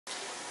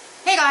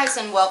Hey guys,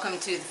 and welcome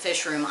to the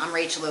Fish Room. I'm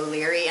Rachel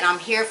O'Leary, and I'm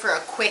here for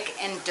a quick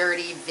and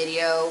dirty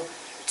video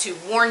to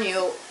warn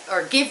you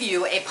or give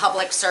you a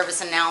public service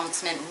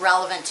announcement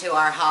relevant to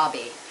our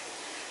hobby.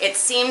 It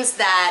seems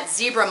that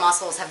zebra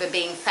mussels have been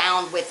being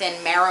found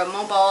within marrow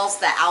balls,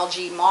 the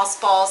algae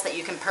mossballs that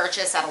you can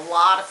purchase at a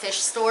lot of fish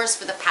stores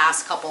for the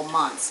past couple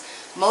months,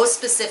 most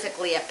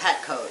specifically at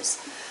Petco's.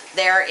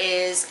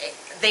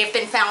 They've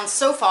been found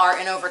so far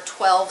in over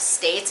 12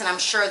 states, and I'm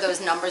sure those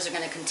numbers are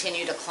going to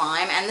continue to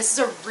climb, and this is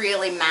a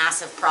really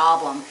massive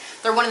problem.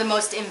 They're one of the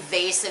most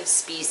invasive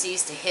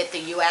species to hit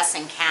the US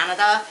and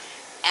Canada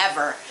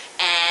ever,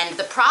 and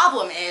the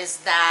problem is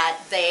that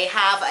they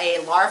have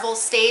a larval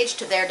stage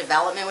to their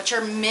development, which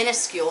are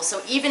minuscule.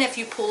 So even if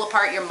you pull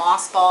apart your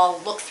moss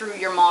ball, look through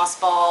your moss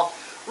ball,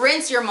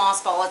 rinse your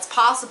moss ball, it's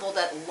possible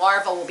that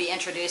larvae will be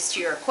introduced to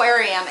your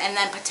aquarium and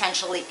then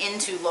potentially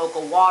into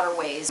local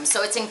waterways.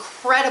 So it's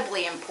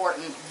incredibly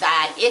important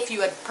that if you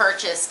had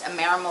purchased a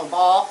marrow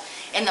ball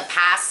in the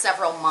past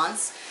several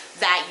months,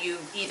 that you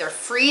either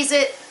freeze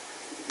it,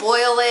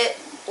 boil it,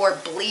 or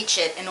bleach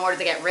it in order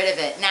to get rid of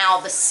it. Now,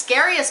 the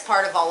scariest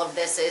part of all of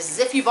this is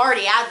if you've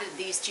already added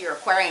these to your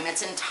aquarium,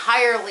 it's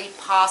entirely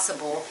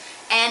possible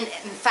and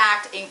in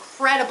fact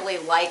incredibly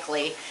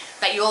likely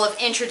that you will have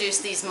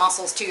introduced these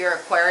mussels to your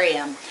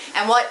aquarium.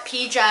 And what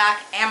PJAC,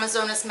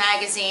 Amazonas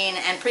Magazine,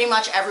 and pretty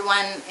much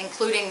everyone,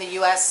 including the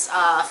U.S.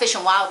 Fish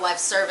and Wildlife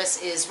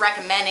Service, is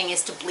recommending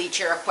is to bleach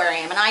your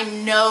aquarium. And I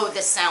know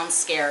this sounds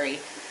scary.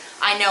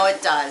 I know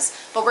it does.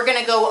 But we're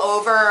going to go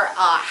over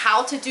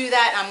how to do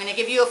that. I'm going to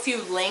give you a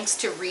few links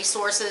to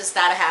resources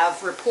that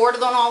have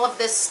reported on all of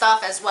this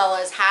stuff, as well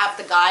as have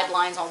the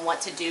guidelines on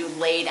what to do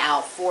laid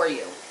out for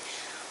you.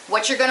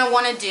 What you're going to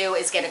want to do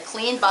is get a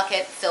clean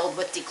bucket filled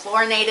with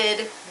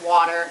dechlorinated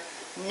water,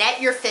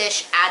 net your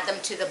fish, add them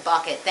to the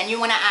bucket. Then you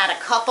want to add a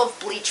cup of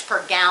bleach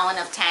per gallon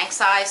of tank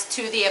size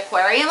to the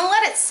aquarium and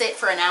let it sit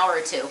for an hour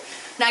or two.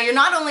 Now, you're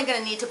not only going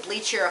to need to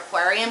bleach your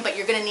aquarium, but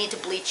you're going to need to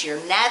bleach your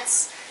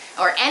nets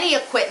or any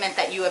equipment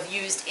that you have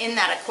used in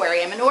that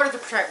aquarium in order to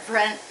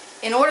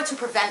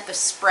prevent the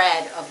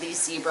spread of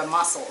these zebra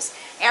mussels.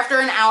 After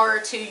an hour or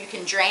two, you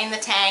can drain the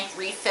tank,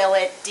 refill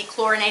it,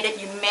 dechlorinate it.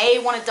 You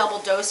may want to double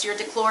dose your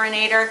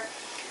dechlorinator.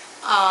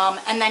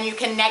 And then you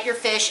can net your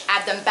fish,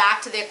 add them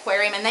back to the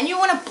aquarium, and then you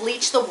want to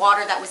bleach the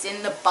water that was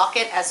in the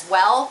bucket as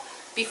well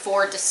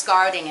before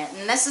discarding it.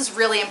 And this is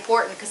really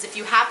important because if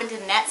you happen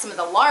to net some of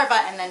the larvae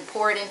and then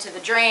pour it into the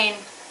drain,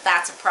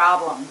 that's a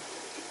problem.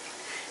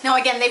 Now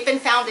again, they've been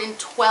found in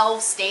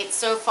 12 states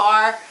so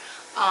far.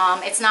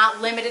 It's not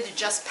limited to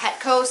just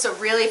Petco, so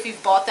really if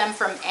you've bought them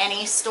from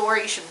any store,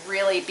 you should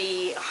really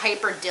be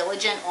hyper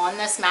diligent on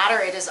this matter.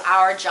 It is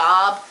our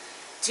job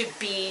to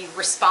be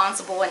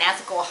responsible and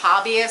ethical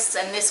hobbyists,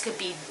 and this could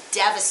be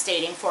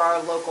devastating for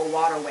our local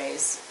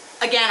waterways.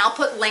 Again, I'll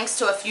put links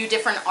to a few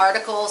different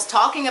articles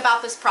talking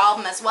about this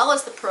problem as well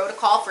as the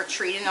protocol for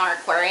treating our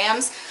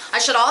aquariums. I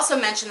should also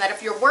mention that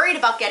if you're worried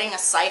about getting a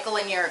cycle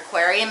in your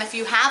aquarium, if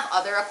you have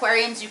other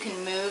aquariums, you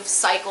can move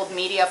cycled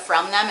media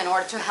from them in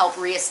order to help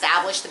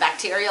reestablish the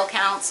bacterial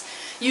counts.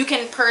 You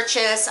can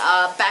purchase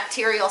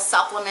bacterial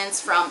supplements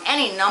from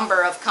any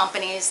number of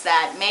companies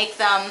that make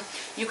them.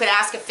 You could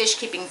ask a fish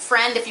keeping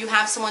friend if you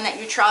have someone that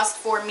you trust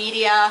for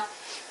media,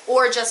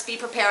 or just be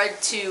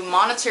prepared to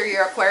monitor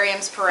your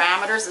aquarium's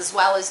parameters as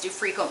well as do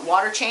frequent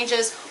water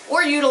changes,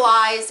 or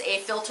utilize a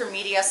filter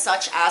media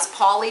such as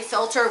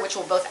polyfilter, which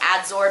will both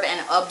adsorb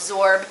and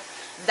absorb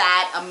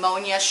that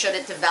ammonia should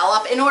it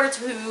develop, in order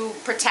to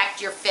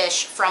protect your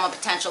fish from a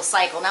potential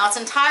cycle. Now, it's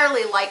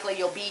entirely likely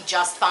you'll be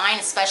just fine,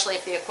 especially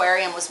if the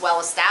aquarium was well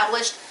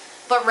established,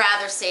 but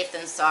rather safe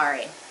than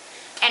sorry.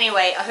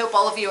 Anyway, I hope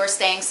all of you are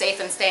staying safe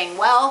and staying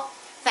well.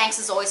 Thanks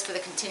as always for the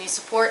continued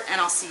support, and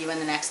I'll see you in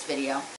the next video.